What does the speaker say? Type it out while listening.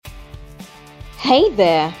Hey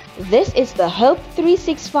there, this is the Hope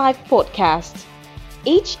 365 podcast.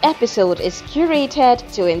 Each episode is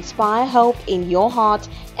curated to inspire hope in your heart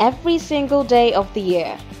every single day of the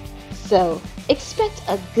year. So, expect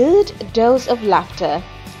a good dose of laughter,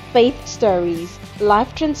 faith stories,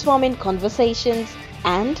 life transforming conversations,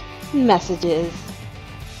 and messages.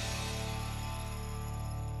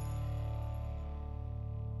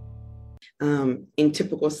 In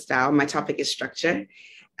typical style, my topic is structure.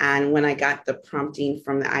 And when I got the prompting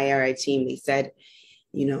from the IRI team, they said,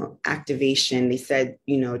 activation. They said,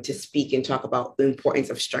 to speak and talk about the importance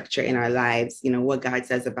of structure in our lives, what God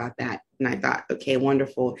says about that. And I thought, okay,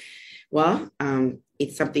 wonderful. Well,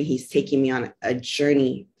 it's something he's taking me on a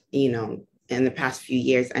journey, in the past few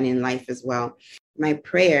years and in life as well. My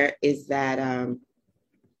prayer is that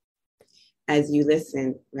as you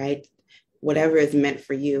listen, right, whatever is meant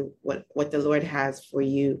for you, what the Lord has for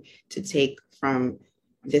you to take from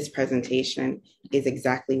this presentation is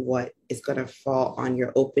exactly what is going to fall on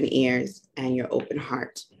your open ears and your open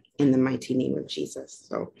heart in the mighty name of Jesus.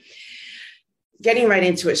 So getting right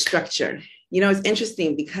into it, structure. It's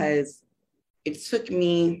interesting because it took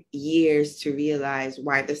me years to realize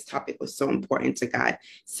why this topic was so important to God.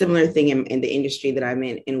 Similar thing in the industry that I'm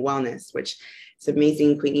in wellness, which it's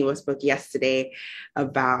amazing. Queen Eva spoke yesterday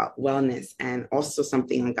about wellness and also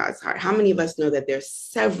something on God's heart. How many of us know that there's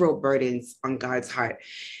several burdens on God's heart?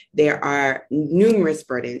 There are numerous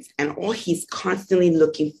burdens, and all he's constantly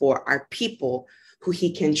looking for are people who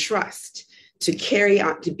he can trust to carry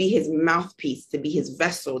on, to be his mouthpiece, to be his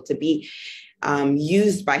vessel, to be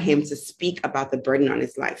used by him to speak about the burden on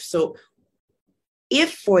his life. So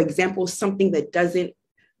if, for example, something that doesn't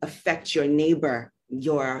affect your neighbor,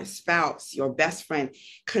 your spouse, your best friend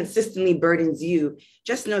consistently burdens you,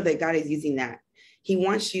 just know that God is using that. He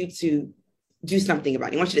wants you to do something about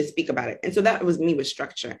it. He wants you to speak about it. And so that was me with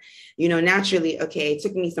structure. Naturally, okay, it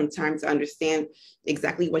took me some time to understand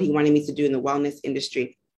exactly what he wanted me to do in the wellness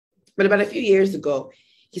industry. But about a few years ago,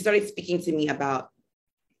 he started speaking to me about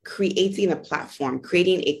creating a platform,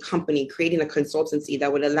 creating a company, creating a consultancy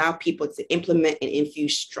that would allow people to implement and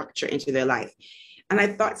infuse structure into their life. And I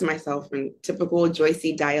thought to myself, in typical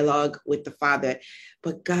Joycee dialogue with the Father,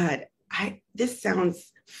 but God, this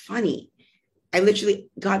sounds funny.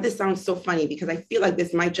 God, this sounds so funny because I feel like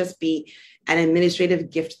this might just be an administrative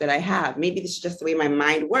gift that I have. Maybe this is just the way my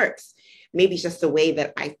mind works. Maybe it's just the way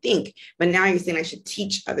that I think. But now you're saying I should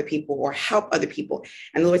teach other people or help other people.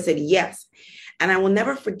 And the Lord said, yes. And I will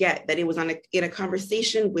never forget that it was in a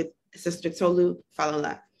conversation with Sister Tolu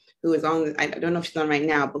Falola, who is on, I don't know if she's on right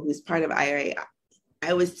now, but who's part of IRA.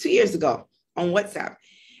 I was 2 years ago on WhatsApp.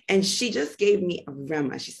 And she just gave me a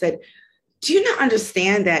rema. She said, do you not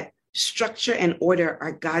understand that structure and order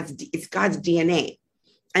are God's DNA?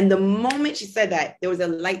 And the moment she said that, there was a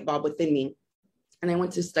light bulb within me. And I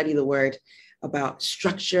went to study the word about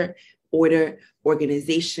structure, order,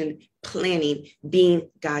 organization, planning being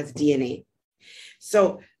God's DNA.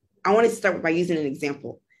 So I want to start by using an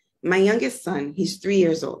example. My youngest son, he's 3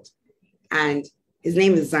 years old, and his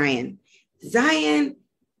name is Zion. Zion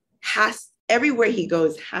everywhere he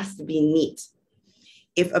goes has to be neat.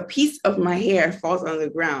 If a piece of my hair falls on the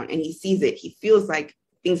ground and he sees it, he feels like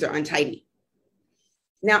things are untidy.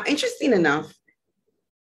 Now, interesting enough,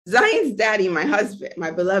 Zion's daddy, my husband, my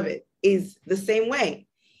beloved, is the same way.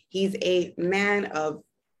 He's a man of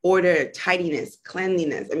order, tidiness,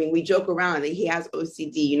 cleanliness. I mean, we joke around that he has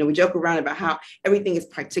OCD. We joke around about how everything is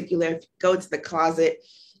particular. Go to the closet,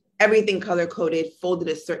 everything color-coded, folded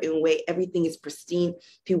a certain way. Everything is pristine.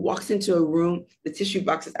 If he walks into a room, the tissue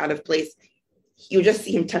box is out of place. You'll just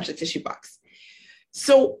see him touch the tissue box.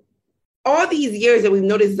 So all these years that we've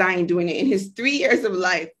noticed Zion doing it, in his 3 years of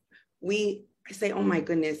life, I say, oh my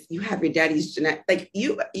goodness, you have your daddy's genetic, like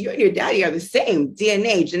you and your daddy are the same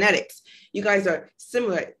DNA, genetics. You guys are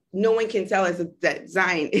similar. No one can tell us that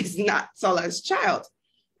Zion is not Tola's child.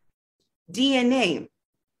 DNA,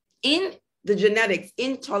 in the genetics,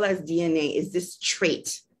 in Tola's DNA is this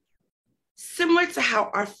trait. Similar to how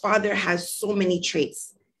our Father has so many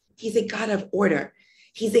traits. He's a God of order.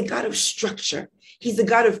 He's a God of structure. He's a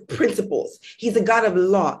God of principles. He's a God of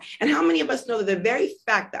law. And how many of us know that the very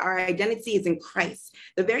fact that our identity is in Christ,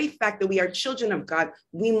 the very fact that we are children of God,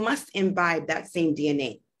 we must imbibe that same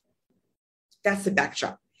DNA? That's the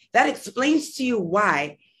backdrop. That explains to you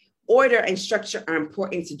why order and structure are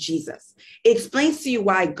important to Jesus. It explains to you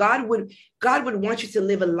why God would want you to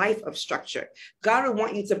live a life of structure. God would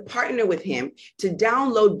want you to partner with him to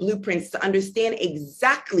download blueprints to understand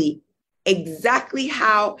exactly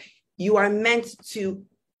how you are meant to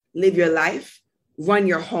live your life, run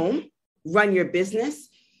your home, run your business,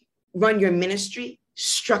 run your ministry,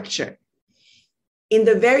 structure. In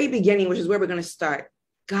the very beginning, which is where we're going to start,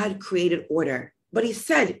 God created order, but he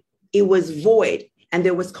said it was void and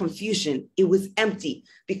there was confusion. It was empty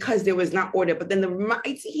because there was not order. But then the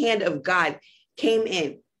mighty hand of God came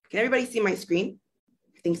in. Can everybody see my screen?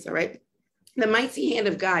 I think so, right? The mighty hand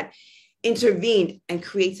of God intervened and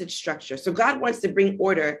created structure. So God wants to bring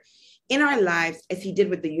order in our lives as he did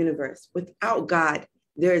with the universe. Without God,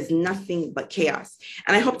 there is nothing but chaos.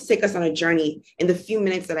 And I hope to take us on a journey in the few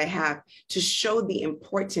minutes that I have to show the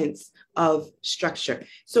importance of structure.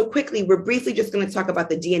 So quickly, we're briefly just going to talk about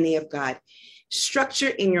the DNA of God. Structure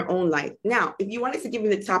in your own life. Now, if you wanted to give me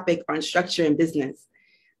the topic on structure in business,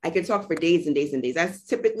 I could talk for days and days and days. That's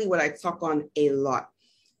typically what I talk on a lot.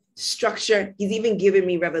 Structure. He's even given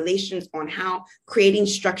me revelations on how creating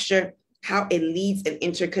structure, how it leads and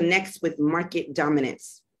interconnects with market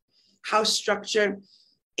dominance, how structure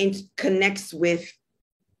connects with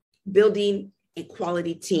building a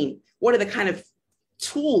quality team. What are the kind of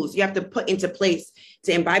tools you have to put into place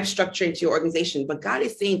to imbibe structure into your organization? But God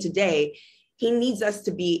is saying today, he needs us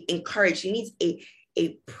to be encouraged. He needs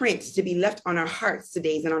a print to be left on our hearts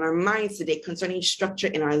today and on our minds today concerning structure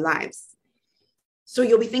in our lives. So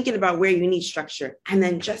you'll be thinking about where you need structure, and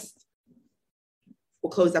then we'll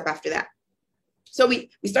close up after that. So we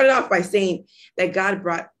started off by saying that God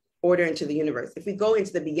brought order into the universe. If we go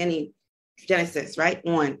into the beginning, Genesis, right?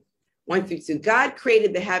 1 through 2, God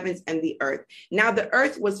created the heavens and the earth. Now the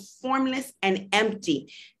earth was formless and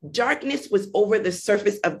empty. Darkness was over the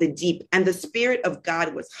surface of the deep, and the Spirit of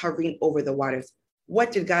God was hovering over the waters.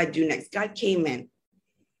 What did God do next? God came in,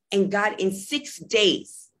 and God in 6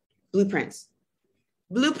 days, blueprints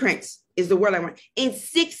is the word I want. In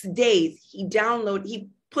 6 days,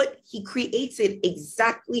 he created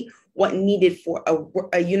exactly what needed for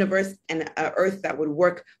a universe and an earth that would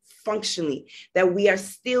work functionally, that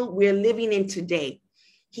we're living in today.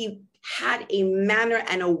 He had a manner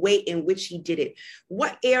and a way in which he did it.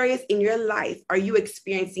 What areas in your life are you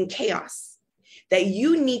experiencing chaos that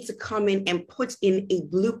you need to come in and put in a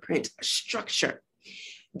blueprint, a structure?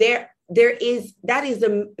 That is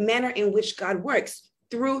the manner in which God works,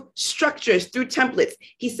 through structures, through templates.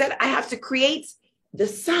 He said, I have to create the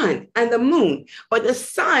sun and the moon, but the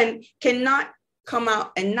sun cannot come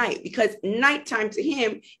out at night because nighttime to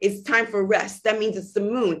him is time for rest. That means it's the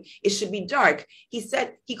moon. It should be dark. He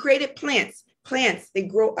said he created plants. Plants, they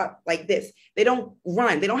grow up like this. They don't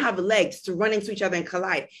run. They don't have legs to run into each other and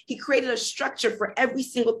collide. He created a structure for every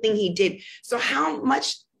single thing he did. So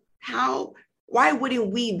why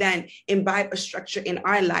wouldn't we then imbibe a structure in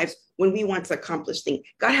our lives when we want to accomplish things?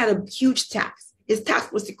 God had a huge task. His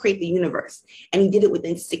task was to create the universe, and he did it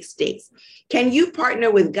within 6 days. Can you partner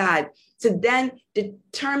with God to then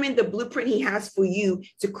determine the blueprint he has for you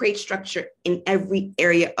to create structure in every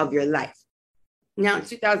area of your life? Now, in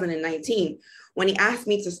 2019, when he asked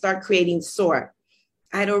me to start creating SOAR,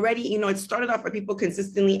 I had already, it started off by people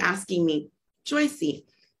consistently asking me, Joycee,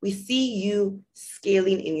 we see you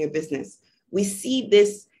scaling in your business. We see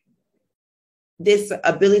this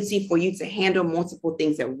ability for you to handle multiple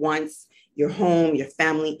things at once, your home, your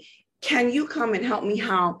family. Can you come and help me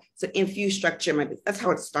how to infuse structure in my business? That's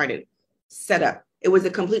how it started. Setup. It was a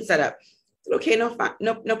complete setup. Okay, no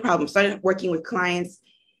problem. Started working with clients.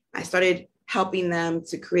 I started helping them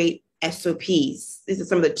to create SOPs. These are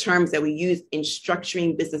some of the terms that we use in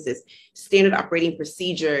structuring businesses, standard operating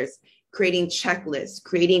procedures, creating checklists,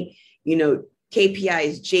 creating,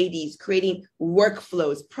 KPIs, JDs, creating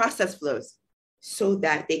workflows, process flows, so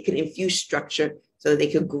that they could infuse structure, so that they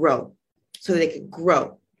could grow.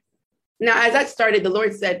 Now, as I started, the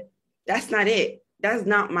Lord said, that's not it. That's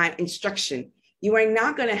not my instruction. You are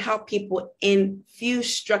not going to help people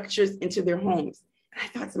infuse structures into their homes. And I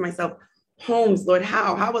thought to myself, homes, Lord,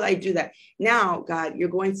 how? How will I do that? Now, God, you're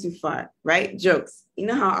going too far, right? Jokes. You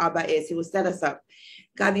know how Abba is. He will set us up.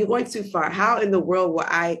 God, you're going too far. How in the world will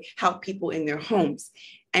I help people in their homes?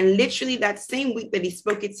 And literally that same week that he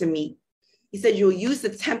spoke it to me, he said, you'll use the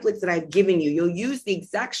templates that I've given you. You'll use the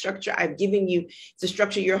exact structure I've given you to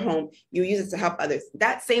structure your home. You'll use it to help others.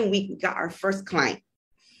 That same week, we got our first client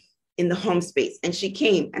in the home space. And she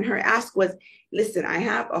came, and her ask was, listen, I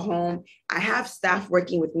have a home. I have staff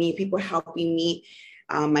working with me, people helping me,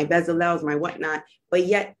 my bezalels, my whatnot. But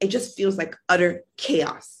yet it just feels like utter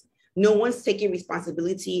chaos. No one's taking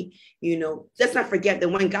responsibility. Let's not forget that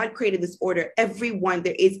when God created this order,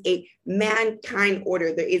 there is a mankind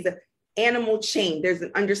order. There is an animal chain. There's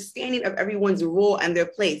an understanding of everyone's role and their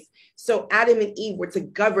place. So Adam and Eve were to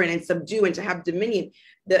govern and subdue and to have dominion.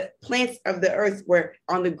 The plants of the earth were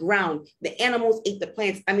on the ground. The animals ate the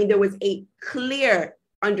plants. There was a clear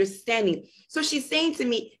understanding. So she's saying to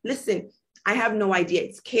me, listen, I have no idea.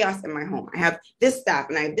 It's chaos in my home. I have this staff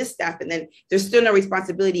and I have this staff, and then there's still no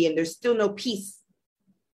responsibility and there's still no peace.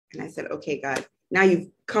 And I said, okay, God, now you've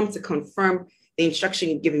come to confirm the instruction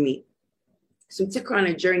you've given me. So we took her on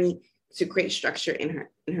a journey to create structure in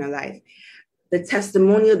her life. The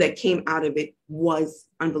testimonial that came out of it was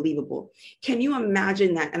unbelievable. Can you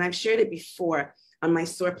imagine that? And I've shared it before on my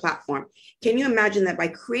SOAR platform. Can you imagine that by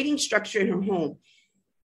creating structure in her home,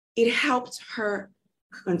 it helped her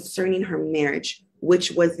concerning her marriage,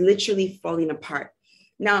 which was literally falling apart.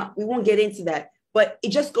 Now, we won't get into that, but it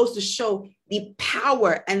just goes to show the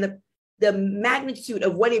power and the magnitude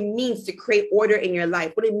of what it means to create order in your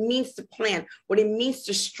life, what it means to plan, what it means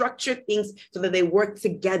to structure things so that they work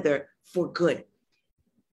together for good.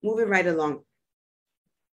 Moving right along.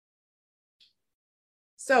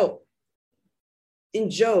 So in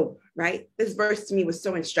Job, right? This verse to me was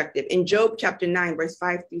so instructive. In Job chapter 9, verse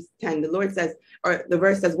 5 through 10, the Lord says, or the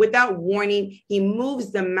verse says, without warning, he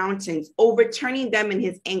moves the mountains, overturning them in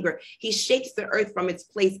his anger. He shakes the earth from its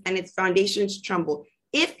place and its foundations tremble.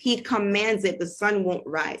 If he commands it, the sun won't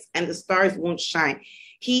rise and the stars won't shine.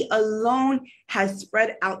 He alone has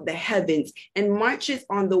spread out the heavens and marches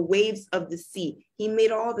on the waves of the sea. He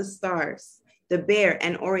made all the stars, the Bear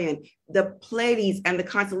and Orion, the Pleiades and the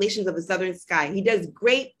constellations of the southern sky. He does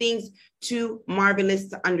great things too marvelous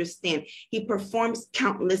to understand. He performs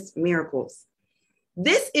countless miracles.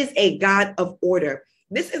 This is a God of order.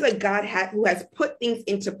 This is a God who has put things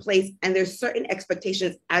into place, and there's certain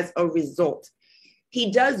expectations as a result. He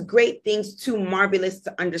does great things too marvelous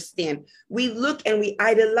to understand. We look and we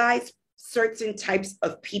idolize certain types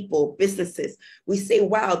of people, businesses. We say,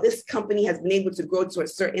 wow, this company has been able to grow to a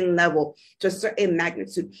certain level, to a certain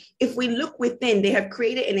magnitude. If we look within, they have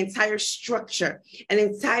created an entire structure, an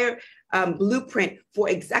entire blueprint for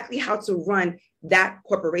exactly how to run that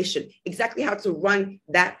corporation, exactly how to run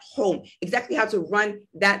that home, exactly how to run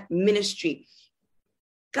that ministry.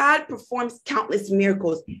 God performs countless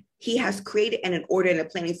miracles. He has created an order and a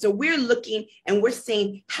planning. So we're looking and we're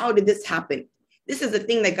saying, how did this happen? This is the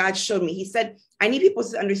thing that God showed me. He said, I need people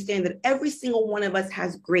to understand that every single one of us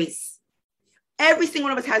has grace. Every single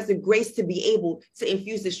one of us has the grace to be able to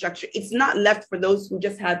infuse the structure. It's not left for those who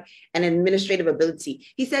just have an administrative ability.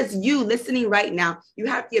 He says, you listening right now, you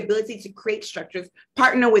have the ability to create structures,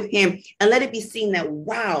 partner with him, and let it be seen that,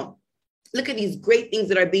 wow, look at these great things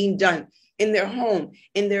that are being done in their home,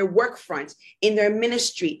 in their work front, in their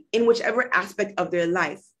ministry, in whichever aspect of their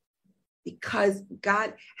life. Because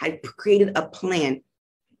God had created a plan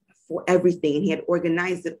for everything and he had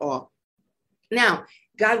organized it all. Now,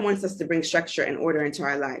 God wants us to bring structure and order into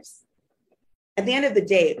our lives. At the end of the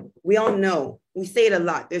day, we all know, we say it a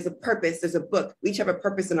lot, there's a purpose, there's a book. We each have a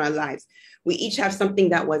purpose in our lives. We each have something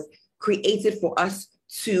that was created for us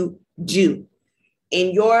to do.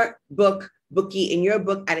 In your book, Bookie, in your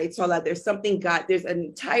book, Adetola, there's an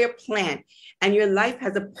entire plan, and your life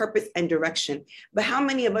has a purpose and direction. But how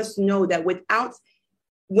many of us know that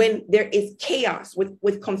when there is chaos,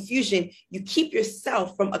 with confusion, you keep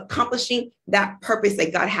yourself from accomplishing that purpose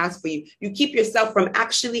that God has for you? You keep yourself from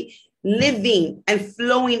actually living and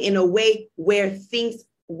flowing in a way where things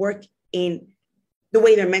work in the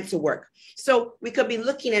way they're meant to work. So we could be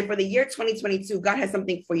looking at, for the year 2022, God has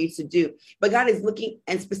something for you to do. But God is looking,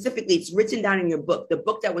 and specifically, it's written down in your book, the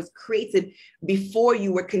book that was created before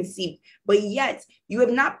you were conceived. But yet, you have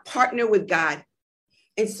not partnered with God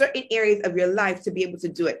in certain areas of your life to be able to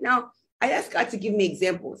do it. Now, I asked God to give me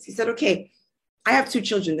examples. He said, okay, I have 2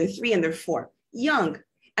 children. They're 3 and they're 4, young.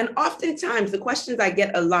 And oftentimes, the questions I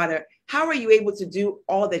get a lot are, how are you able to do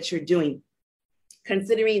all that you're doing?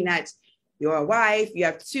 Considering that you're a wife, you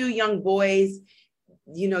have 2 young boys,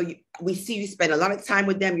 we see you spend a lot of time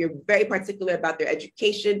with them. You're very particular about their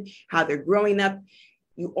education, how they're growing up.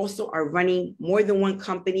 You also are running more than one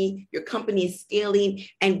company. Your company is scaling.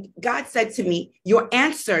 And God said to me, your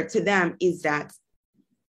answer to them is that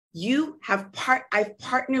I've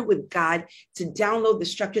partnered with God to download the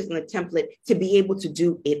structures and the template to be able to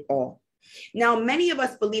do it all. Now, many of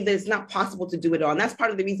us believe that it's not possible to do it all. And that's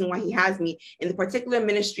part of the reason why he has me in the particular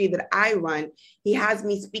ministry that I run. He has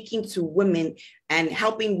me speaking to women and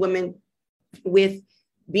helping women with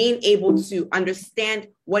being able to understand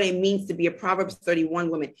what it means to be a Proverbs 31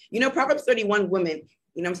 woman. Proverbs 31 women,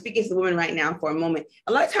 I'm speaking to the women right now for a moment.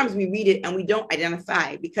 A lot of times we read it and we don't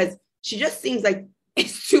identify because she just seems like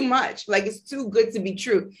it's too much, like it's too good to be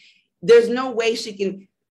true. There's no way she can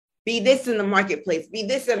be this in the marketplace, be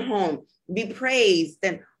this at home, be praised.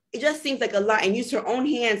 And it just seems like a lot, and use her own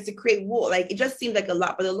hands to create wool. Like it just seems like a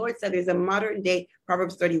lot. But the Lord said there's a modern day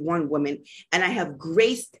Proverbs 31 woman, and I have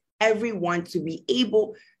graced everyone to be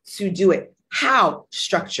able to do it. How?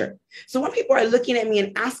 Structure. So when people are looking at me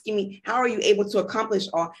and asking me, how are you able to accomplish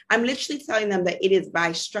all? I'm literally telling them that it is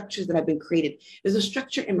by structures that have been created. There's a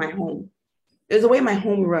structure in my home. There's a way my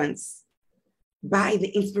home runs by the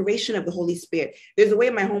inspiration of the Holy Spirit. There's a way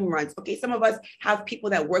my home runs. Okay, some of us have people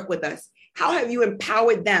that work with us. How have you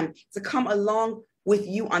empowered them to come along with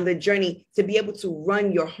you on the journey to be able to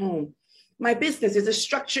run your home? My business is a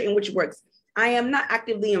structure in which it works. I am not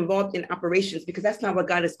actively involved in operations because that's not what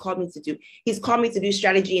God has called me to do. He's called me to do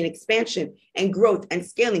strategy and expansion and growth and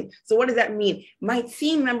scaling. So what does that mean? My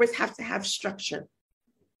team members have to have structure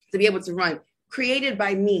to be able to run, created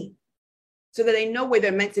by me, so that they know where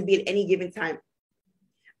they're meant to be at any given time.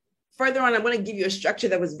 Further on, I'm going to give you a structure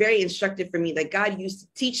that was very instructive for me, that God used to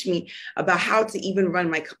teach me about how to even run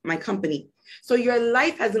my company. So your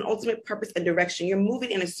life has an ultimate purpose and direction. You're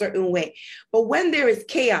moving in a certain way. But when there is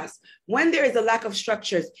chaos, when there is a lack of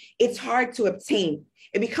structures, it's hard to obtain.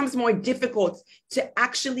 It becomes more difficult to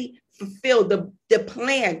actually fulfill the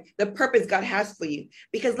plan, the purpose God has for you.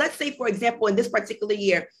 Because let's say, for example, in this particular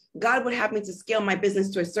year, God would have me to scale my business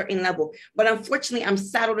to a certain level. But unfortunately, I'm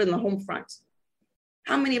saddled in the home front.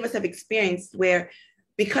 How many of us have experienced where,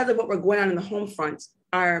 because of what we're going on in the home front,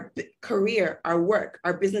 our career, our work,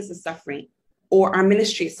 our business is suffering, or our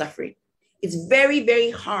ministry is suffering? It's very, very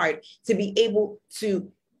hard to be able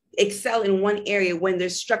to excel in one area when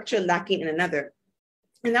there's structure lacking in another.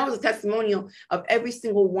 And that was a testimonial of every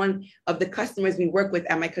single one of the customers we work with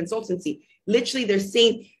at my consultancy. Literally, they're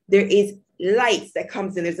saying there is lights that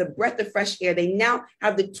comes in. There's a breath of fresh air. They now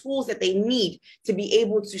have the tools that they need to be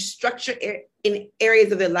able to structure in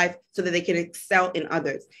areas of their life so that they can excel in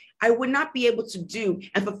others. I would not be able to do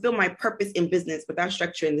and fulfill my purpose in business without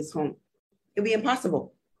structure in this home. It'd be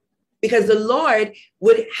impossible, because the Lord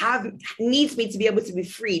needs me to be able to be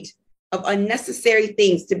freed of unnecessary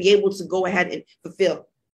things to be able to go ahead and fulfill.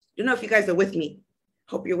 I don't know if you guys are with me.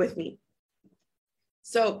 Hope you're with me.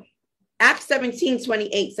 So Acts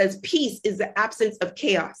 17:28 says, peace is the absence of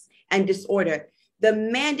chaos and disorder. The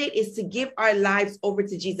mandate is to give our lives over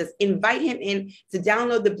to Jesus. Invite him in to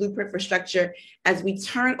download the blueprint for structure. As we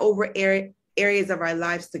turn over areas of our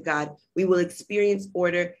lives to God, we will experience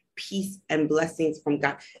order, peace, and blessings from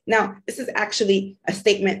God. Now, this is actually a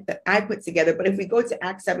statement that I put together, but if we go to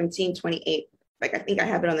Acts 17:28, like I think I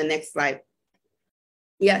have it on the next slide.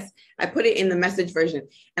 Yes, I put it in the message version.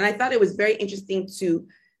 And I thought it was very interesting to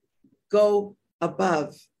go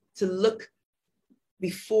above, to look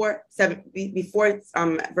before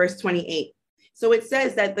verse 28. So it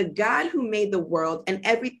says that the God who made the world and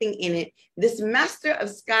everything in it, this master of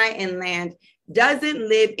sky and land, doesn't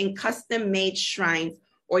live in custom-made shrines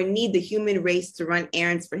or need the human race to run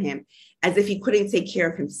errands for him, as if he couldn't take care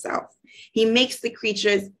of himself. He makes the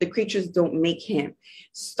creatures don't make him.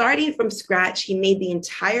 Starting from scratch, he made the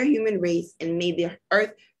entire human race and made the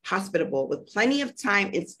earth hospitable with plenty of time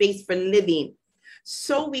and space for living,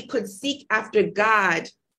 so we could seek after God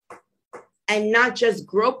and not just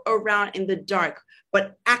grope around in the dark,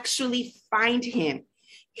 but actually find him.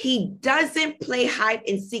 He doesn't play hide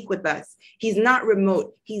and seek with us. He's not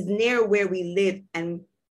remote. He's near where we live and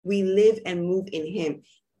move in him.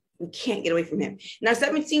 We can't get away from him. Now,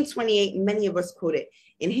 17:28, many of us quote it.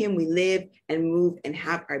 In him we live and move and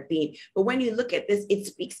have our being. But when you look at this, it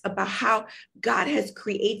speaks about how God has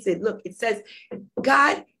created. Look, it says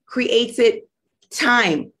God created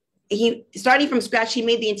time. Starting from scratch, he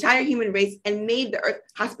made the entire human race and made the earth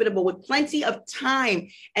hospitable with plenty of time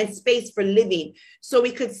and space for living. So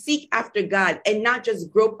we could seek after God and not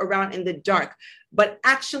just grope around in the dark, but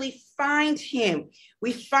actually find him.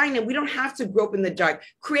 We find him. We don't have to grope in the dark.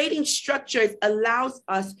 Creating structures allows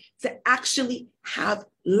us to actually have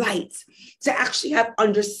light, to actually have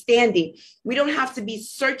understanding. We don't have to be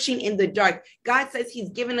searching in the dark. God says he's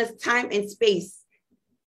given us time and space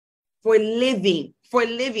for living.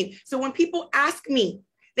 So when people ask me,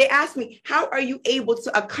 how are you able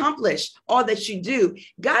to accomplish all that you do?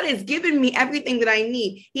 God has given me everything that I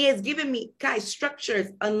need. He has given me, guys, structures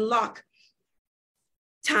unlock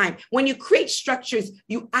time. When you create structures,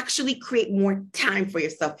 you actually create more time for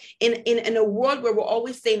yourself. In a world where we're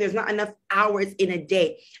always saying there's not enough hours in a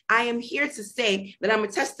day, I am here to say that I'm a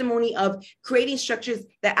testimony of creating structures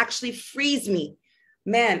that actually frees me.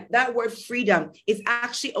 Man, that word freedom is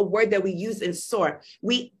actually a word that we use in SOAR.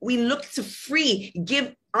 We look to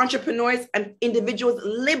give entrepreneurs and individuals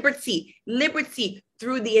liberty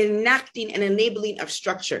through the enacting and enabling of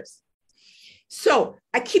structures. So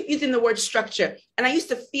I keep using the word structure. And I used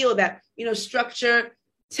to feel that, structure,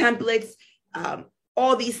 templates,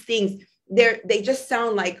 all these things, they just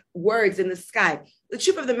sound like words in the sky. The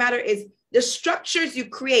truth of the matter is the structures you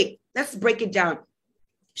create, let's break it down.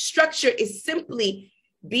 Structure is simply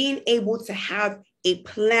being able to have a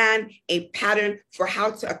plan, a pattern for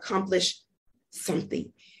how to accomplish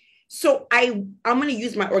something. So I'm going to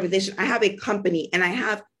use my organization. I have a company and I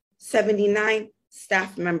have 79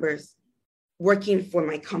 staff members working for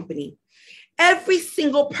my company. Every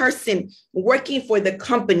single person working for the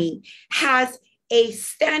company has a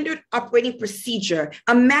standard operating procedure,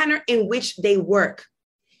 a manner in which they work.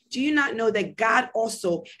 Do you not know that God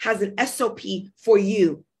also has an SOP for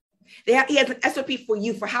you? He has an SOP for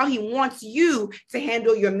you for how he wants you to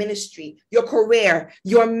handle your ministry, your career,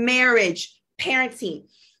 your marriage, parenting.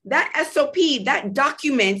 That SOP, that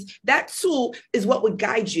document, that tool is what would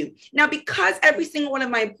guide you. Now, because every single one of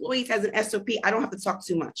my employees has an SOP, I don't have to talk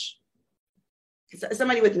too much.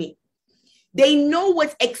 Somebody with me. They know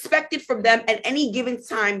what's expected from them at any given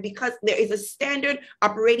time because there is a standard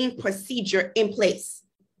operating procedure in place.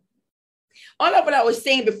 All of what I was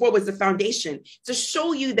saying before was the foundation to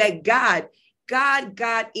show you that God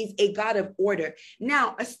is a God of order.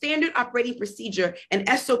 Now, a standard operating procedure, an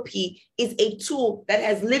SOP, is a tool that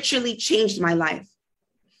has literally changed my life.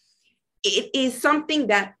 It is something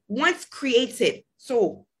that once created,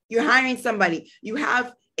 so you're hiring somebody, you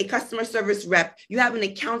have a customer service rep, you have an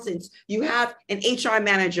accountant, you have an HR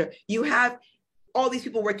manager, you have all these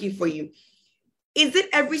people working for you. Is it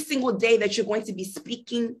every single day that you're going to be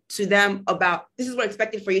speaking to them about, this is what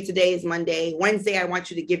expected for you today is Monday, Wednesday, I want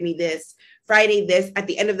you to give me this, Friday, this, at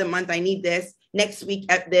the end of the month, I need this, next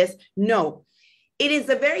week at this? No. It is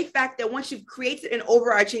the very fact that once you've created an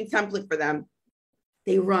overarching template for them,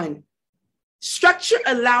 they run. Structure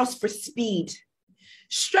allows for speed.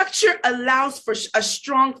 Structure allows for a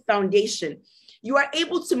strong foundation. You are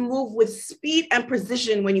able to move with speed and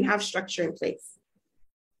precision when you have structure in place.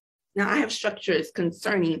 Now, I have structures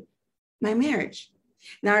concerning my marriage.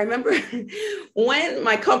 Now, I remember when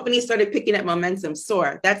my company started picking up momentum,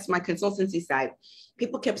 SOAR, that's my consultancy side,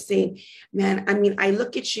 people kept saying, man, I mean, I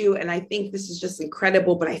look at you and I think this is just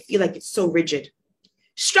incredible, but I feel like it's so rigid.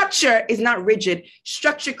 Structure is not rigid.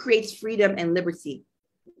 Structure creates freedom and liberty.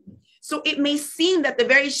 So it may seem that the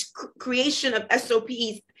very creation of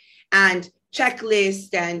SOPs and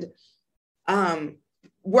checklists and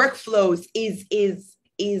workflows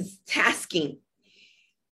is tasking.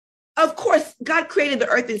 Of course, God created the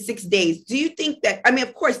earth in 6 days. Do you think that, I mean,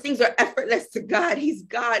 of course, things are effortless to God. He's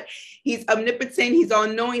God. He's omnipotent. He's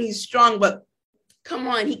all-knowing. He's strong. But come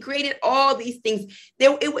on, he created all these things.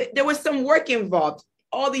 There was some work involved.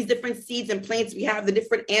 All these different seeds and plants we have, the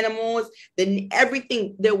different animals, then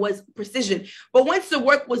everything, there was precision. But once the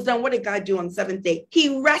work was done, what did God do on the seventh day?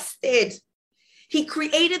 He rested. He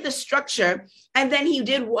created the structure, and then he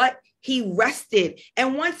did what? He rested.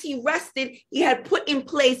 And once he rested, he had put in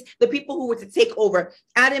place the people who were to take over,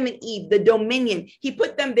 Adam and Eve, the dominion. He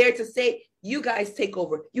put them there to say, you guys take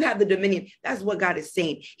over. You have the dominion. That's what God is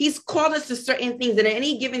saying. He's called us to certain things, and at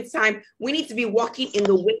any given time, we need to be walking in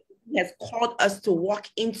the way he has called us to walk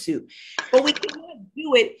into. But we cannot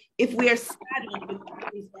do it if we are saddled with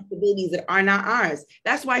responsibilities that are not ours.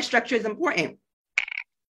 That's why structure is important.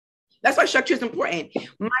 That's why structure is important.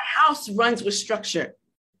 My house runs with structure.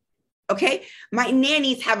 Okay. My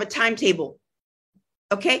nannies have a timetable.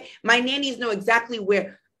 Okay. My nannies know exactly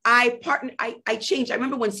where I changed. I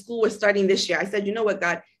remember when school was starting this year, I said, you know what,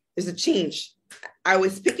 God, there's a change. I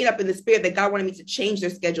was picking up in the spirit that God wanted me to change their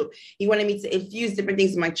schedule. He wanted me to infuse different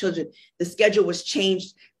things in my children. The schedule was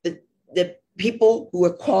changed. The people who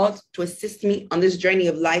were called to assist me on this journey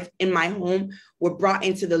of life in my home were brought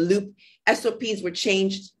into the loop. SOPs were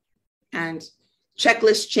changed and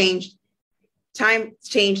checklists changed. Time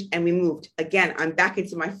changed and we moved. Again, I'm back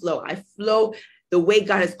into my flow. I flow the way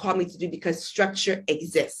God has called me to do because structure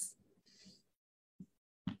exists.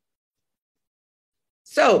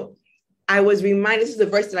 So I was reminded, this is the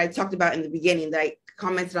verse that I talked about in the beginning that I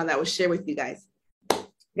commented on that I will share with you guys.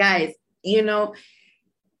 Guys, you know,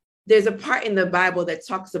 there's a part in the Bible that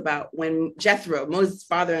talks about when Jethro, Moses'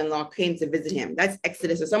 father-in-law, came to visit him. That's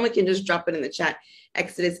Exodus. So someone can just drop it in the chat.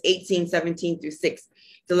 Exodus 18:17-6.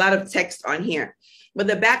 It's a lot of text on here. But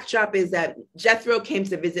the backdrop is that Jethro came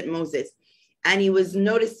to visit Moses and he was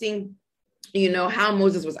noticing, you know, how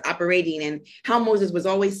Moses was operating and how Moses was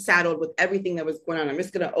always saddled with everything that was going on. I'm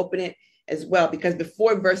just going to open it as well, because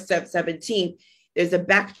before verse 17, there's a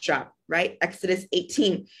backdrop, right? Exodus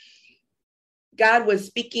 18. God was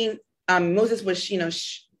speaking. Moses was, you know,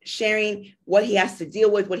 sharing what he has to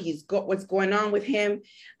deal with, what's going on with him.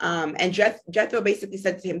 And Jethro basically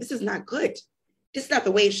said to him, this is not good. This is not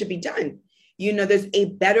the way it should be done. You know, there's a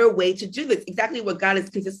better way to do this. Exactly what God is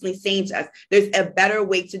consistently saying to us. There's a better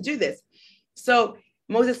way to do this. So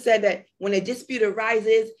Moses said that when a dispute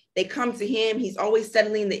arises, They come to him. He's always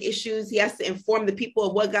settling the issues. He has to inform the people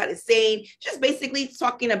of what God is saying, just basically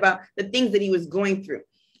talking about the things that he was going through.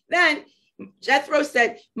 Then Jethro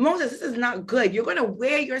said, Moses, this is not good. You're going to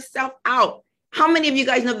wear yourself out. How many of you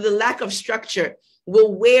guys know that the lack of structure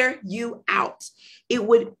will wear you out? It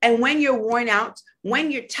would, and when you're worn out,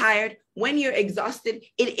 when you're tired, when you're exhausted,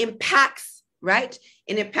 it impacts, right?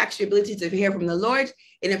 It impacts your ability to hear from the Lord.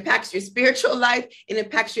 It impacts your spiritual life. It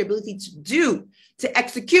impacts your ability to do, to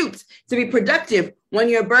execute, to be productive when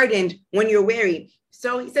you're burdened, when you're weary.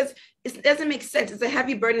 So he says, it doesn't make sense. It's a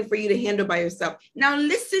heavy burden for you to handle by yourself. Now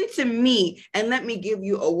listen to me and let me give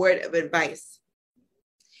you a word of advice.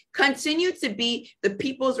 Continue to be the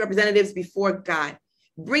people's representatives before God,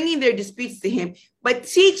 bringing their disputes to him, but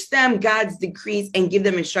teach them God's decrees and give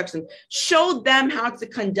them instructions. Show them how to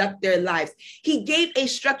conduct their lives. He gave a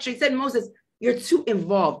structure. He said, Moses, you're too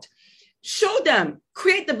involved. Show them,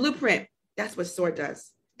 create the blueprint. That's what SOAR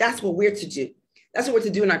does. That's what we're to do. That's what we're to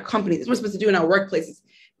do in our companies. That's what we're supposed to do in our workplaces.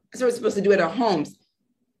 That's what we're supposed to do at our homes,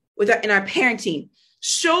 in our parenting.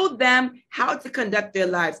 Show them how to conduct their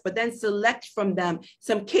lives, but then select from them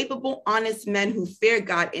some capable, honest men who fear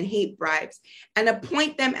God and hate bribes, and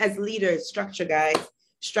appoint them as leaders. Structure, guys,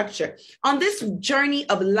 structure. On this journey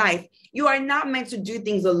of life, you are not meant to do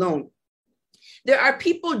things alone. There are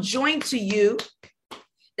people joined to you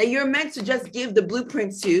that you're meant to just give the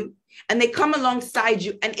blueprint to, and they come alongside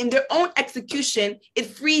you, and in their own execution, it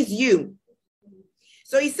frees you.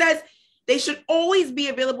 So he says, they should always be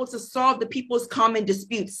available to solve the people's common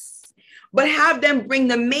disputes, but have them bring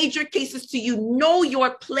the major cases to you. Know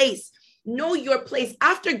your place. Know your place.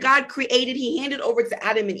 After God created, he handed over to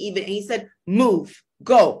Adam and Eve, and he said, move,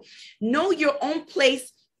 go. Know your own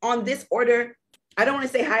place on this order. I don't want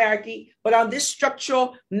to say hierarchy, but on this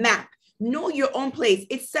structural map. Know your own place.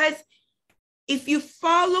 It says, if you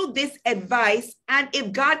follow this advice, and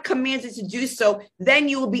if God commands you to do so, then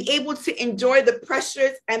you will be able to endure the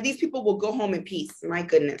pressures, and these people will go home in peace. My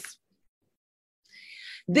goodness.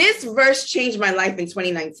 This verse changed my life in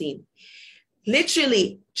 2019.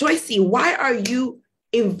 Literally, Joycee, why are you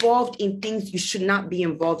involved in things you should not be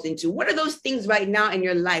involved into? What are those things right now in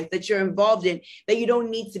your life that you're involved in that you don't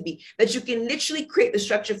need to be, that you can literally create the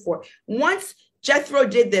structure for? Once Jethro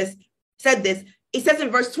said this, it says in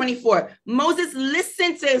verse 24, Moses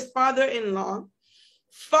listened to his father-in-law,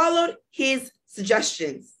 followed his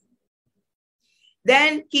suggestions.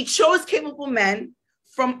 Then he chose capable men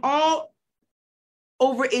from all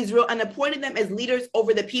over Israel and appointed them as leaders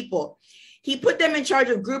over the people. He put them in charge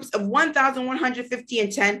of groups of 1,150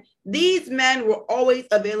 and 10. These men were always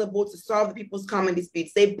available to solve the people's common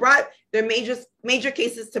disputes. They brought their major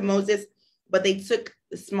cases to Moses, but they took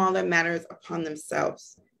the smaller matters upon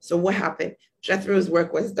themselves. So what happened? Jethro's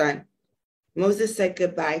work was done. Moses said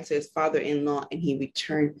goodbye to his father-in-law, and he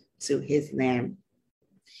returned to his land.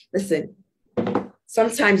 Listen,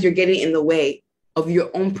 sometimes you're getting in the way of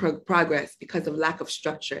your own progress because of lack of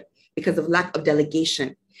structure, because of lack of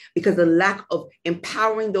delegation, because of lack of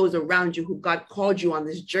empowering those around you who God called you on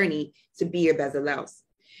this journey to be your Bezalels.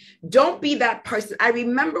 Don't be that person. I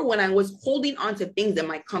remember when I was holding on to things in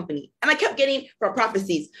my company, and I kept getting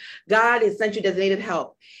prophecies. God has sent you designated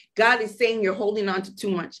help. God is saying you're holding on to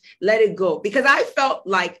too much. Let it go. Because I felt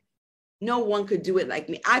like no one could do it like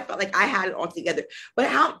me. I felt like I had it all together.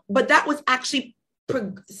 But that was actually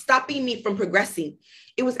stopping me from progressing.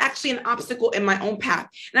 It was actually an obstacle in my own path.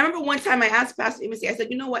 And I remember one time I asked Pastor Amos, I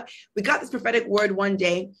said, you know what? We got this prophetic word one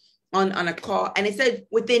day on a call, and it said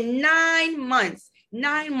within 9 months,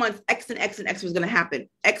 X and X and X was going to happen,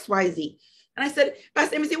 X, Y, Z. And I said,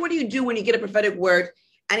 Pastor Amos, what do you do when you get a prophetic word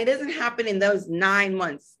and it doesn't happen in those 9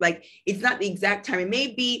 months? Like, it's not the exact time. It may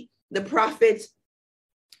be the prophet,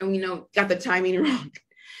 and got the timing wrong.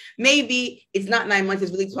 Maybe it's not 9 months,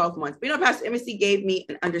 it's really 12 months. But Pastor Amos gave me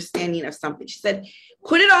an understanding of something. She said,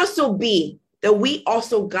 could it also be that we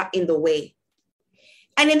also got in the way?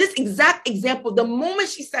 And in this exact example, the moment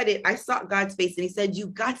she said it, I saw God's face, and he said, you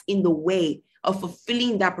got in the way of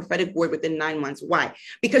fulfilling that prophetic word within 9 months. Why?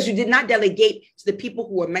 Because you did not delegate to the people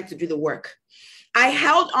who were meant to do the work. I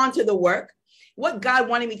held on to the work. What God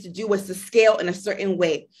wanted me to do was to scale in a certain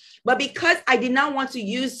way. But because I did not want to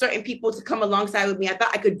use certain people to come alongside with me, I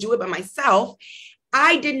thought I could do it by myself.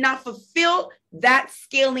 I did not fulfill that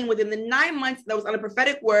scaling within the 9 months that was on a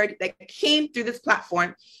prophetic word that came through this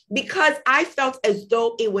platform, because I felt as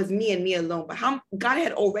though it was me and me alone. But how God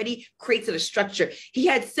had already created a structure. He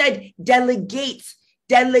had said, delegate.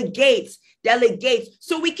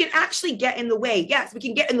 So we can actually get in the way. Yes, we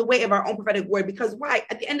can get in the way of our own prophetic word, because why?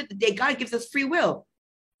 At the end of the day, God gives us free will.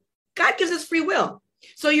 God gives us free will.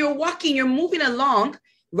 So you're walking, you're moving along,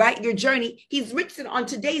 right? Your journey. He's written on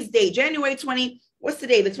today's day, January 20, what's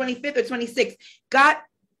today? The 25th or 26th?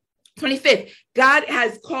 25th. God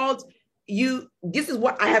has called you. This is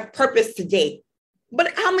what I have purpose today.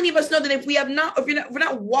 But how many of us know that if we're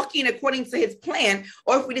not walking according to his plan,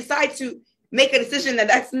 or if we decide to make a decision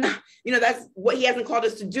that's not, that's what he hasn't called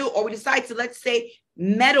us to do, or we decide to, let's say,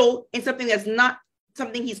 meddle in something that's not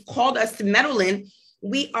something he's called us to meddle in,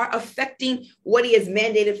 we are affecting what he has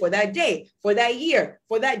mandated for that day, for that year,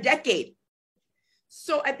 for that decade.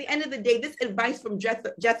 So at the end of the day, this advice from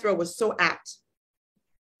Jethro was so apt.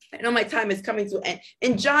 I know my time is coming to an end.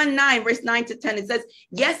 In John 9, verse 9 to 10, it says,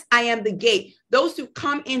 yes, I am the gate. Those who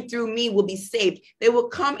come in through me will be saved. They will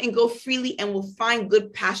come and go freely and will find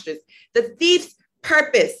good pastures. The thief's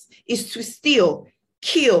purpose is to steal,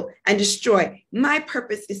 kill, and destroy. My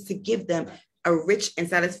purpose is to give them a rich and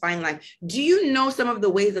satisfying life. Do you know some of the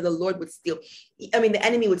ways that the Lord would steal? The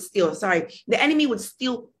enemy would steal. The enemy would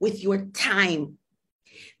steal with your time.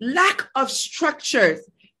 Lack of structures,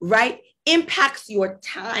 right, impacts your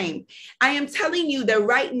time. I am telling you that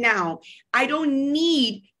right now, I don't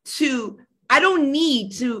need to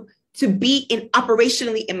be in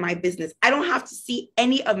operationally in my business. I don't have to see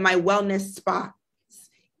any of my wellness spa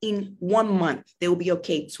in 1 month. They will be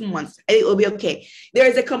okay. 2 months, it will be okay. There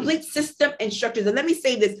is a complete system and structures. And let me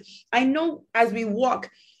say this. I know as we walk,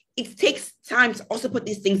 it takes time to also put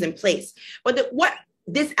these things in place. But what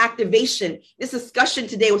this activation, this discussion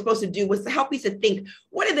today was supposed to do was to help me to think,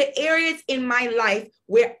 what are the areas in my life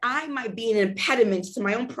where I might be an impediment to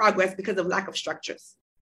my own progress because of lack of structures?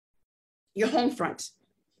 Your home front.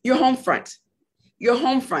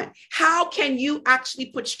 How can you actually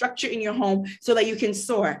put structure in your home so that you can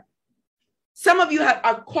soar? Some of you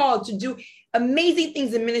are called to do amazing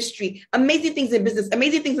things in ministry, amazing things in business,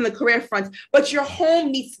 amazing things in the career front, but your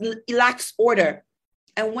home lacks order.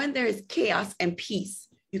 And when there is chaos and peace,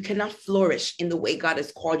 you cannot flourish in the way God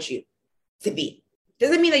has called you to be.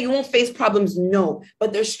 Doesn't mean that you won't face problems, no,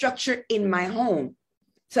 but there's structure in my home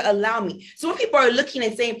to allow me. So when people are looking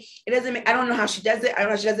and saying, I don't know how she does it,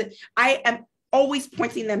 I am always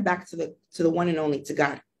pointing them back to the one and only, to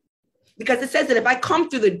God. Because it says that if I come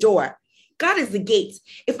through the door, God is the gate.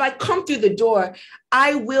 If I come through the door,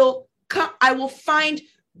 I will find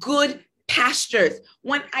good pastures.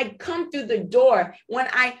 When I come through the door, when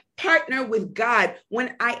I partner with God,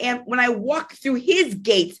 when I walk through his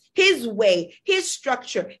gates, his way, his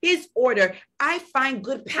structure, his order, I find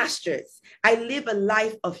good pastures. I live a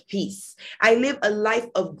life of peace. I live a life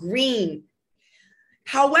of green.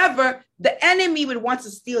 However, the enemy would want to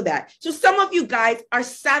steal that. So some of you guys are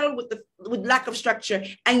saddled with lack of structure,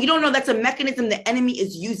 and you don't know that's a mechanism the enemy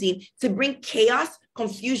is using to bring chaos,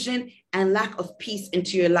 confusion, and lack of peace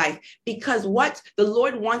into your life. Because what the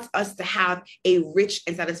Lord wants us to have a rich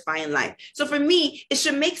and satisfying life. So for me, it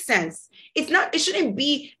should make sense. It shouldn't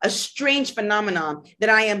be a strange phenomenon that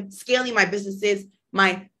I am scaling my businesses,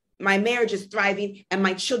 my marriage is thriving, and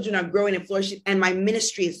my children are growing and flourishing, and my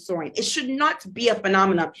ministry is soaring. It should not be a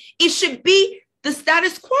phenomenon. It should be the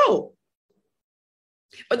status quo.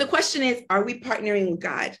 But the question is, are we partnering with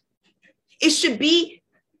God? It should be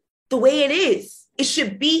the way it is. It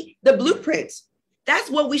should be the blueprint.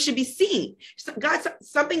 That's what we should be seeing.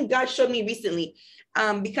 Something God showed me recently,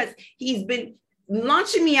 because he's been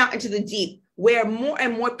launching me out into the deep, where more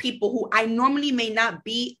and more people who I normally may not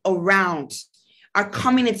be around are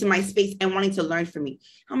coming into my space and wanting to learn from me.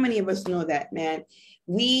 How many of us know that, man?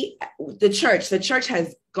 The church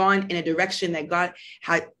has gone in a direction that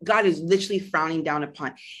God is literally frowning down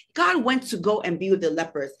upon. God went to go and be with the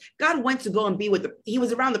lepers. God went to go and he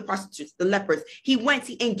was around the prostitutes, the lepers. He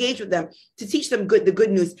engaged with them to teach them the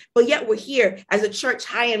good news. But yet we're here as a church,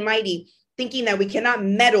 high and mighty, thinking that we cannot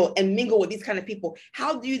meddle and mingle with these kind of people.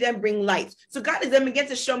 How do you then bring light? So God is then beginning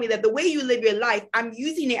to show me that the way you live your life, I'm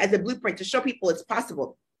using it as a blueprint to show people it's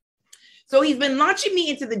possible. So he's been launching me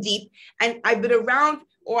into the deep, and I've been around,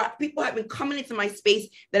 or people have been coming into my space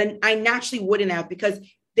that I naturally wouldn't have, because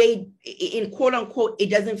they, in quote unquote, it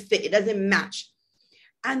doesn't fit, it doesn't match.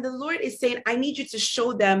 And the Lord is saying, I need you to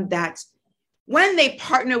show them that when they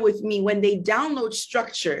partner with me, when they download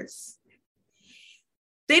structures,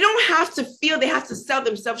 they don't have to feel they have to sell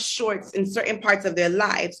themselves short in certain parts of their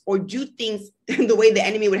lives or do things the way the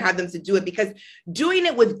enemy would have them to do it, because doing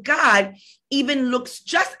it with God even looks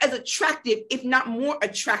just as attractive, if not more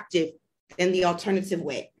attractive, than the alternative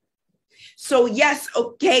way. So yes,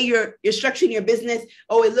 okay, you're structuring your business.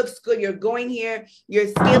 Oh, it looks good. You're going here. You're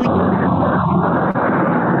scaling.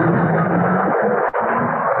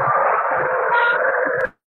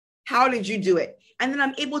 How did you do it? And then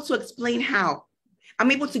I'm able to explain how. I'm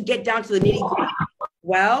able to get down to the nitty-gritty.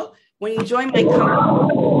 Well, When you join my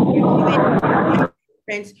company,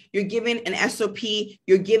 you're given an SOP,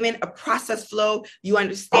 you're given a process flow, you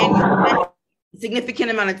understand, you spend a significant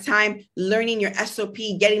amount of time learning your SOP,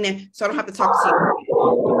 getting it, so I don't have to talk to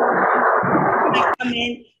you. I come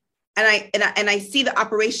in and I see the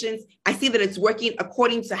operations, I see that it's working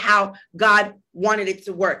according to how God wanted it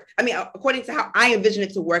to work. I mean, according to how I envision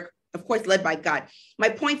it to work, of course, led by God. My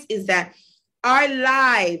point is that our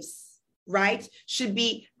lives, right, should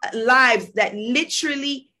be lives that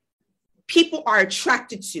literally people are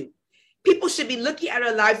attracted to. People should be looking at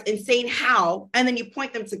our lives and saying how, and then you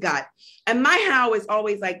point them to God. And my how is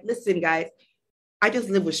always like, listen, guys, I just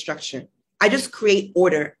live with structure. I just create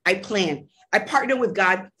order. I plan. I partner with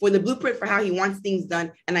God for the blueprint for how he wants things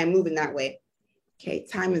done, and I move in that way. Okay,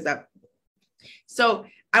 time is up. So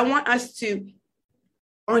I want us to,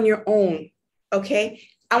 on your own, okay?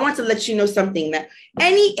 I want to let you know something, that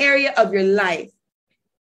any area of your life,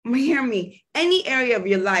 hear me, any area of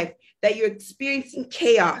your life that you're experiencing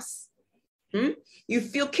chaos, you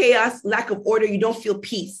feel chaos, lack of order, you don't feel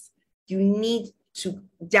peace, you need to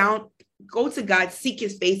go to God, seek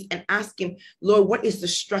his face, and ask him, Lord, what is the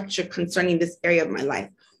structure concerning this area of my life?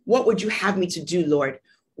 What would you have me to do, Lord?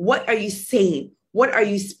 What are you saying? What are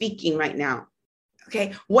you speaking right now?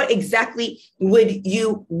 Okay, what exactly would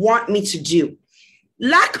you want me to do?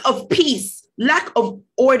 Lack of peace, lack of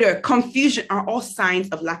order, confusion are all signs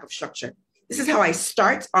of lack of structure. This is how I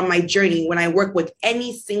start on my journey when I work with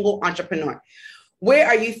any single entrepreneur. Where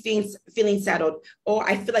are you feeling settled? Oh,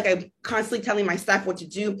 I feel like I'm constantly telling my staff what to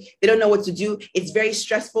do. They don't know what to do. It's very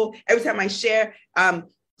stressful. Every time I share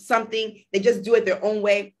something, they just do it their own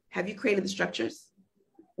way. Have you created the structures?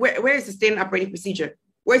 Where is the standard operating procedure?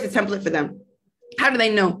 Where's the template for them? How do they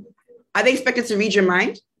know? Are they expected to read your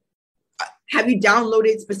mind? Have you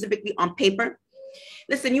downloaded specifically on paper?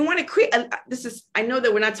 Listen, you want to create, I know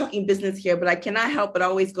that we're not talking business here, but I cannot help but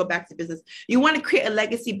always go back to business. You want to create a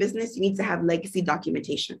legacy business, you need to have legacy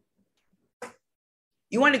documentation.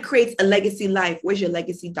 You want to create a legacy life, where's your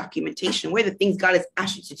legacy documentation? Where are the things God has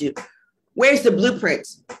asked you to do? Where's the blueprint?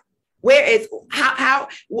 When has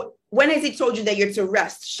he told you that you're to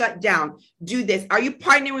rest, shut down, do this? Are you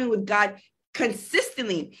partnering with God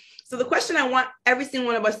consistently? So the question I want every single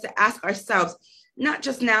one of us to ask ourselves, not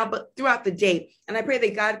just now, but throughout the day. And I pray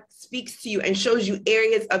that God speaks to you and shows you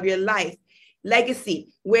areas of your life,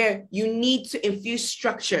 legacy, where you need to infuse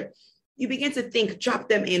structure. You begin to think, drop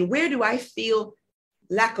them in. Where do I feel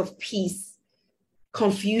lack of peace,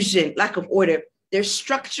 confusion, lack of order? There's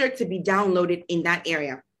structure to be downloaded in that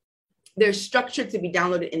area. There's structure to be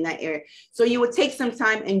downloaded in that area. So you will take some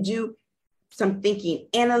time and do some thinking.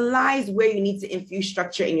 Analyze where you need to infuse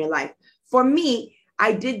structure in your life. For me,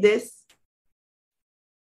 I did this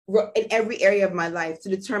in every area of my life to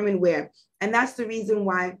determine where. And that's the reason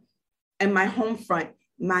why in my home front,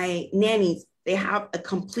 my nannies, they have a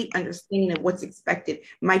complete understanding of what's expected.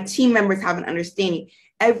 My team members have an understanding.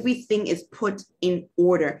 Everything is put in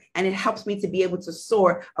order, and it helps me to be able to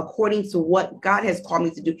soar according to what God has called me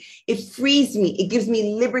to do. It frees me. It gives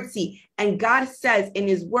me liberty. And God says in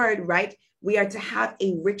his word, right, we are to have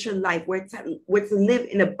a richer life. We're to live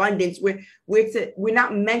in abundance. We're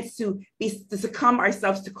not meant to succumb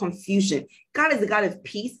ourselves to confusion. God is a God of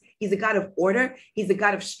peace. He's a God of order. He's a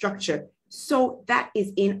God of structure. So that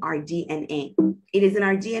is in our DNA. It is in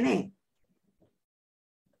our DNA.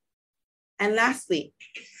 And lastly,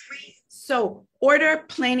 so order,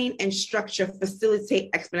 planning, and structure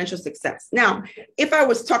facilitate exponential success. Now, if I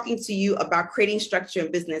was talking to you about creating structure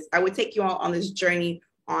in business, I would take you all on this journey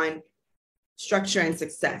on structure and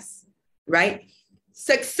success, right?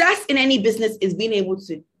 Success in any business is being able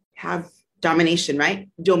to have domination, right?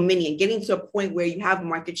 Dominion, getting to a point where you have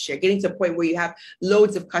market share, getting to a point where you have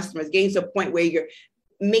loads of customers, getting to a point where you're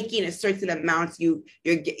making a certain amount,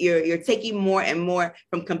 you're taking more and more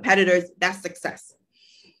from competitors. That's success.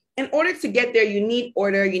 In order to get there, you need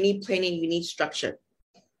order, you need planning, you need structure,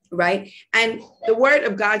 right? And the word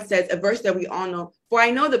of God says, a verse that we all know, for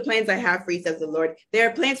I know the plans I have for you, says the Lord. They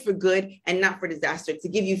are plans for good and not for disaster, to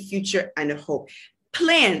give you future and a hope.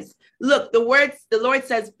 Plans. Look, the Lord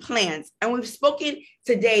says plans. And we've spoken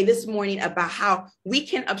today, this morning, about how we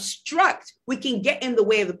can obstruct, we can get in the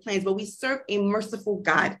way of the plans, but we serve a merciful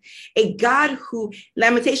God, a God who,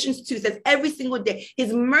 Lamentations 2 says, every single day,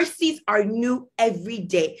 his mercies are new every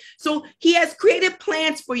day. So he has created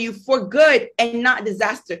plans for you for good and not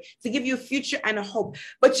disaster, to give you a future and a hope.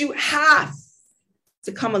 But you have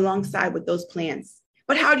to come alongside with those plans.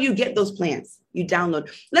 But how do you get those plans? You download.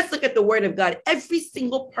 Let's look at the word of God. Every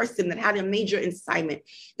single person that had a major assignment,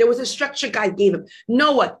 there was a structure God gave him.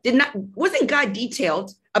 Noah wasn't God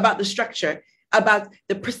detailed about the structure? about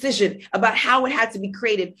the precision, about how it had to be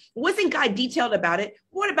created. Wasn't God detailed about it?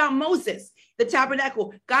 What about Moses? The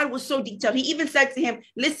tabernacle, God was so detailed. He even said to him,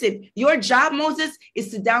 listen, your job, Moses,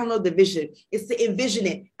 is to download the vision, is to envision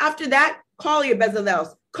it. After that, call your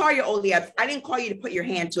Bezalels, call your Oliabs. I didn't call you to put your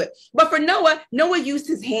hand to it. But for Noah, Noah used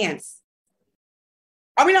his hands.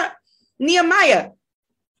 Are we not? Nehemiah,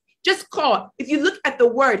 just call. If you look at the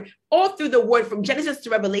word, all through the word from Genesis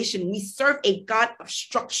to Revelation, we serve a God of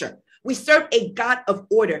structure. We serve a God of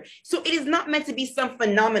order. So it is not meant to be some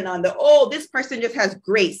phenomenon that, oh, this person just has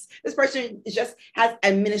grace. This person just has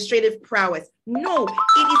administrative prowess. No,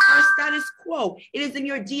 it is our status quo. It is in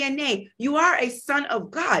your DNA. You are a son of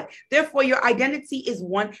God. Therefore, your identity is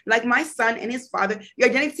one, like my son and his father, your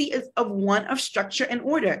identity is of one of structure and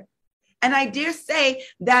order. And I dare say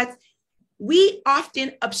that we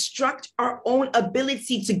often obstruct our own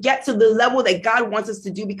ability to get to the level that God wants us to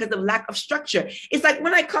do because of lack of structure. It's like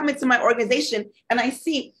when I come into my organization and I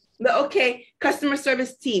see the, okay, customer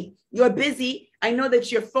service team, you're busy. I know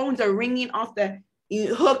that your phones are ringing off the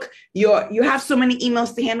hook. You have so many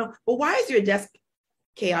emails to handle, but why is your desk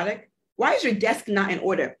chaotic? Why is your desk not in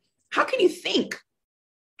order? How can you think?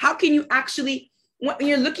 How can you actually, when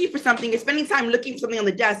you're looking for something, you're spending time looking for something on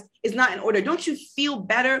the desk, is not in order. Don't you feel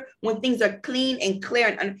better when things are clean and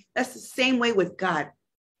clear? And that's the same way with God.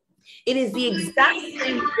 It is the exact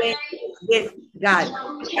same way with God.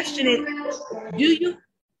 The question is,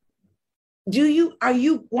 are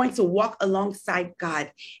you going to walk alongside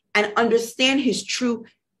God and understand his true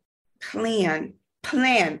plan,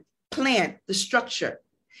 the structure?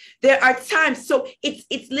 There are times, so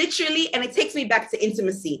it's literally, and it takes me back to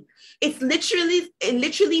intimacy. It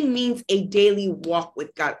literally means a daily walk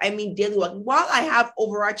with God. I mean, daily walk. While I have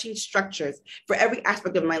overarching structures for every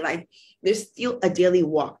aspect of my life, there's still a daily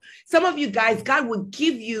walk. Some of you guys, God will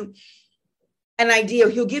give you an idea.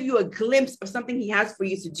 He'll give you a glimpse of something he has for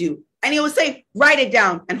you to do. And he will say, write it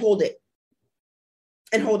down and hold it.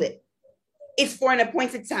 And hold it. It's for an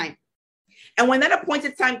appointed time. And when that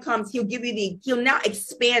appointed time comes, he'll now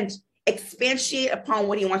expatiate upon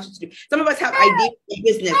what he wants you to do. Some of us have ideas in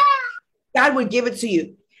business. God would give it to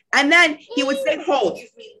you. And then he would say, hold.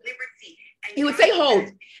 He would say, hold.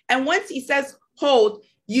 And once he says, hold,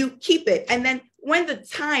 you keep it. And then when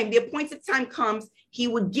the appointed time comes, he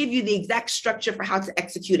would give you the exact structure for how to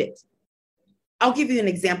execute it. I'll give you an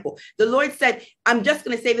example. The Lord said, I'm just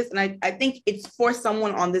going to say this, and I think it's for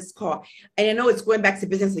someone on this call. And I know it's going back to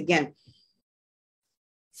business again.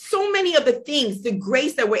 So many of the things, the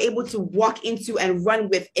grace that we're able to walk into and run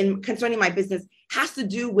with in concerning my business has to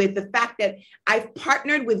do with the fact that I've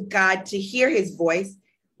partnered with God to hear his voice,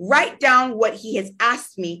 write down what he has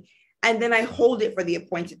asked me, and then I hold it for the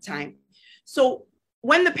appointed time. So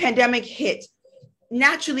when the pandemic hit,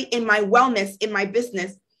 naturally in my wellness, in my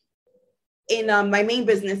business, in my main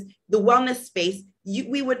business, the wellness space,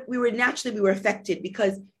 we were affected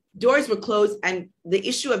because doors were closed and the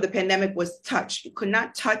issue of the pandemic was touch. You could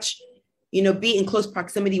not touch, be in close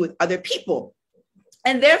proximity with other people.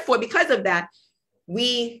 And therefore, because of that,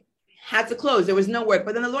 we had to close. There was no work.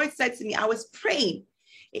 But then the Lord said to me, I was praying.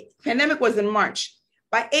 Pandemic was in March.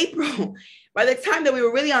 By April, by the time that we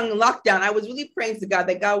were really on lockdown, I was really praying to God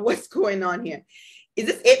that, God, what's going on here? Is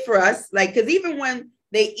this it for us? Because even when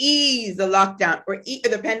they ease the lockdown or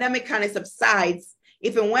the pandemic kind of subsides,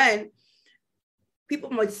 if and when, people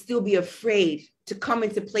might still be afraid to come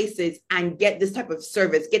into places and get this type of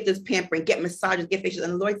service, get this pampering, get massages, get facials.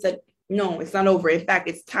 And the Lord said, no, it's not over. In fact,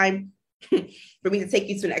 it's time for me to take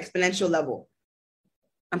you to an exponential level.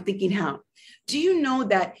 I'm thinking, how? Do you know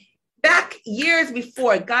that back years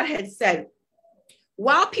before, God had said,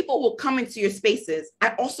 while people will come into your spaces,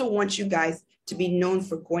 I also want you guys to be known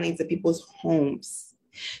for going into people's homes.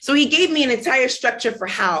 So he gave me an entire structure for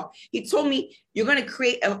how. He told me, you're going to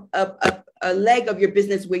create a leg of your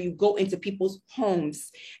business where you go into people's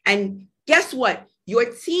homes. And guess what? Your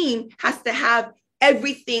team has to have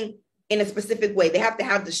everything in a specific way. They have to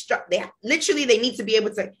have the structure. They need to be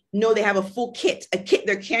able to know they have a full kit, a kit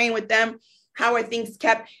they're carrying with them. How are things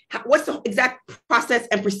kept? What's the exact process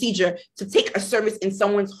and procedure to take a service in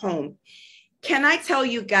someone's home? Can I tell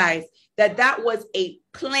you guys that that was a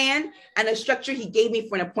plan and a structure he gave me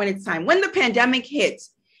for an appointed time? When the pandemic hit,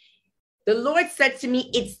 the Lord said to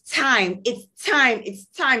me, it's time, it's time, it's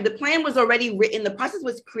time. The plan was already written. The process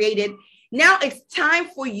was created. Now it's time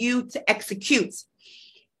for you to execute.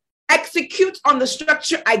 Execute on the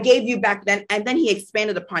structure I gave you back then. And then he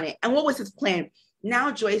expanded upon it. And what was his plan?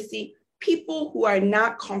 Now, Joycee, people who are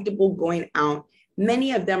not comfortable going out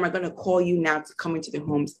Many of them are going to call you now to come into their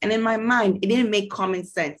homes. And in my mind, it didn't make common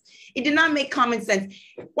sense. It did not make common sense.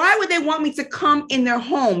 Why would they want me to come in their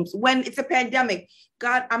homes when it's a pandemic?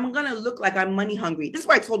 God, I'm going to look like I'm money hungry. This is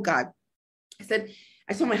what I told God.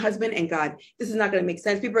 I told my husband and God, this is not going to make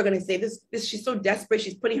sense. People are going to say this, she's so desperate.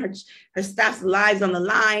 She's putting her staff's lives on the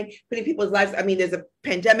line, putting people's lives. I mean, there's a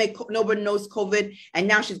pandemic. Nobody knows COVID. And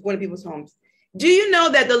now she's going to people's homes. Do you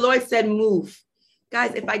know that the Lord said, move?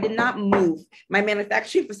 Guys, if I did not move, my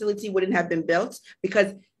manufacturing facility wouldn't have been built,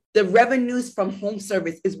 because the revenues from home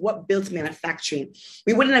service is what built manufacturing.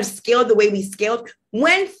 We wouldn't have scaled the way we scaled.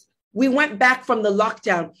 Once we went back from the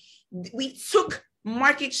lockdown, we took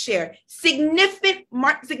market share, significant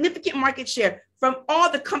market share from all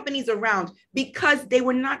the companies around, because they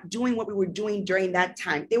were not doing what we were doing during that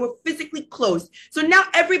time. They were physically closed. So now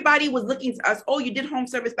everybody was looking to us. Oh, you did home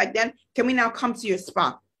service back then. Can we now come to your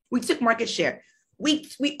spa? We took market share.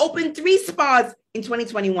 We opened 3 spas in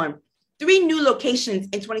 2021, 3 new locations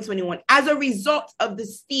in 2021 as a result of the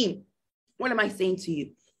steam. What am I saying to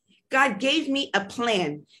you? God gave me a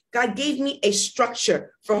plan. God gave me a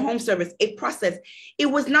structure for home service, a process. It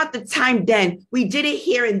was not the time then. We did it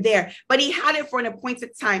here and there, but he had it for an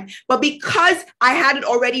appointed time. But because I had it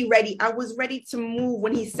already ready, I was ready to move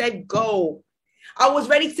when he said go. I was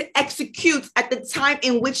ready to execute at the time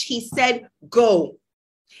in which he said go.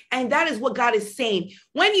 And that is what God is saying.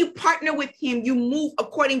 When you partner with him, you move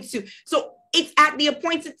according to. So it's at the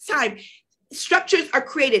appointed time. Structures are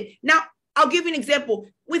created. Now, I'll give you an example.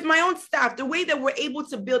 With my own staff, the way that we're able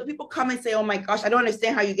to build, people come and say, oh my gosh, I don't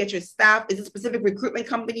understand how you get your staff. Is it a specific recruitment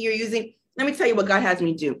company you're using? Let me tell you what God has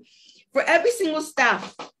me do. For every single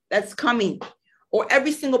staff that's coming, or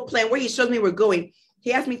every single plan where he shows me we're going,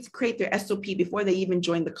 he asked me to create their SOP before they even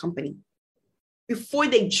join the company. Before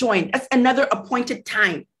they join, that's another appointed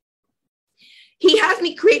time. He has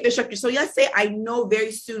me create the structure. So let's say I know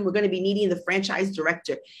very soon we're going to be needing the franchise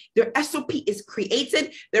director. Their SOP is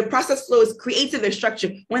created. Their process flow is created. Their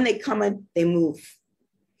structure. When they come in, they move.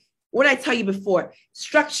 What did I tell you before?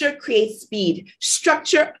 Structure creates speed.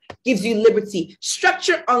 Structure gives you liberty.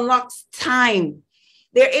 Structure unlocks time.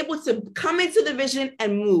 They're able to come into the vision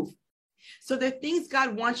and move. So there are things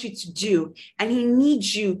God wants you to do, and he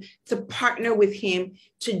needs you to partner with him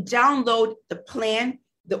to download the plan,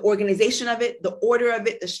 the organization of it, the order of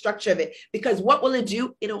it, the structure of it. Because what will it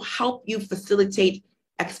do? It'll help you facilitate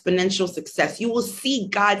exponential success. You will see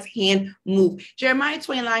God's hand move. Jeremiah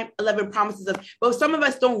 29:11 promises us, but some of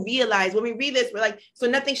us don't realize when we read this, we're like, so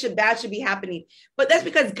nothing bad should be happening. But that's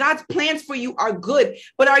because God's plans for you are good.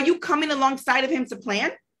 But are you coming alongside of him to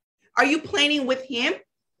plan? Are you planning with him,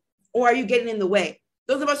 or are you getting in the way?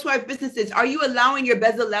 Those of us who have businesses, are you allowing your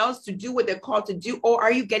bezalels to do what they're called to do, or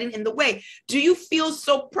are you getting in the way? Do you feel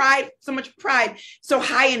so much pride, so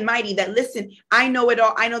high and mighty that, listen, I know it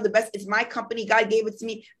all. I know the best. It's my company. God gave it to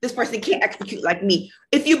me. This person can't execute like me.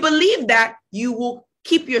 If you believe that, you will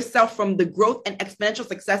keep yourself from the growth and exponential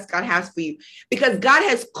success God has for you, because God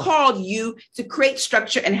has called you to create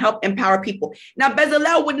structure and help empower people. Now,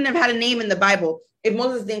 Bezalel wouldn't have had a name in the Bible if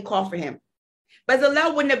Moses didn't call for him.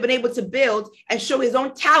 Bezalel wouldn't have been able to build and show his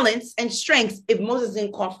own talents and strengths if Moses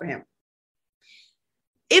didn't call for him.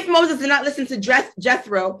 If Moses did not listen to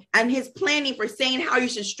Jethro and his planning for saying how you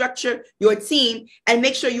should structure your team and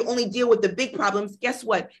make sure you only deal with the big problems, guess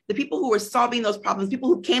what? The people who were solving those problems, people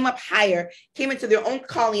who came up higher, came into their own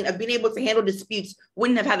calling of being able to handle disputes,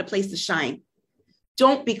 wouldn't have had a place to shine.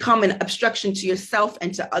 Don't become an obstruction to yourself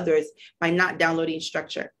and to others by not downloading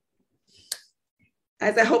structure.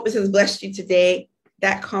 As I hope this has blessed you today,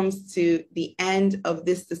 that comes to the end of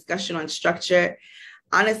this discussion on structure.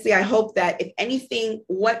 Honestly, I hope that if anything,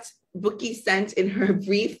 what Bookie sent in her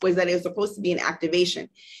brief was that it was supposed to be an activation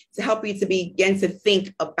to help you to begin to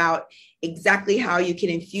think about exactly how you can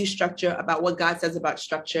infuse structure, about what God says about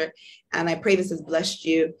structure. And I pray this has blessed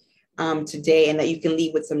you today and that you can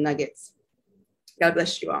leave with some nuggets. God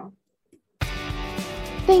bless you all.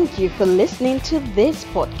 Thank you for listening to this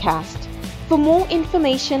podcast. For more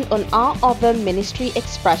information on our other ministry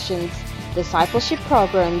expressions, discipleship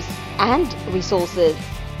programs, and resources,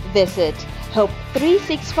 visit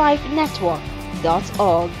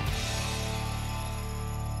hope365network.org.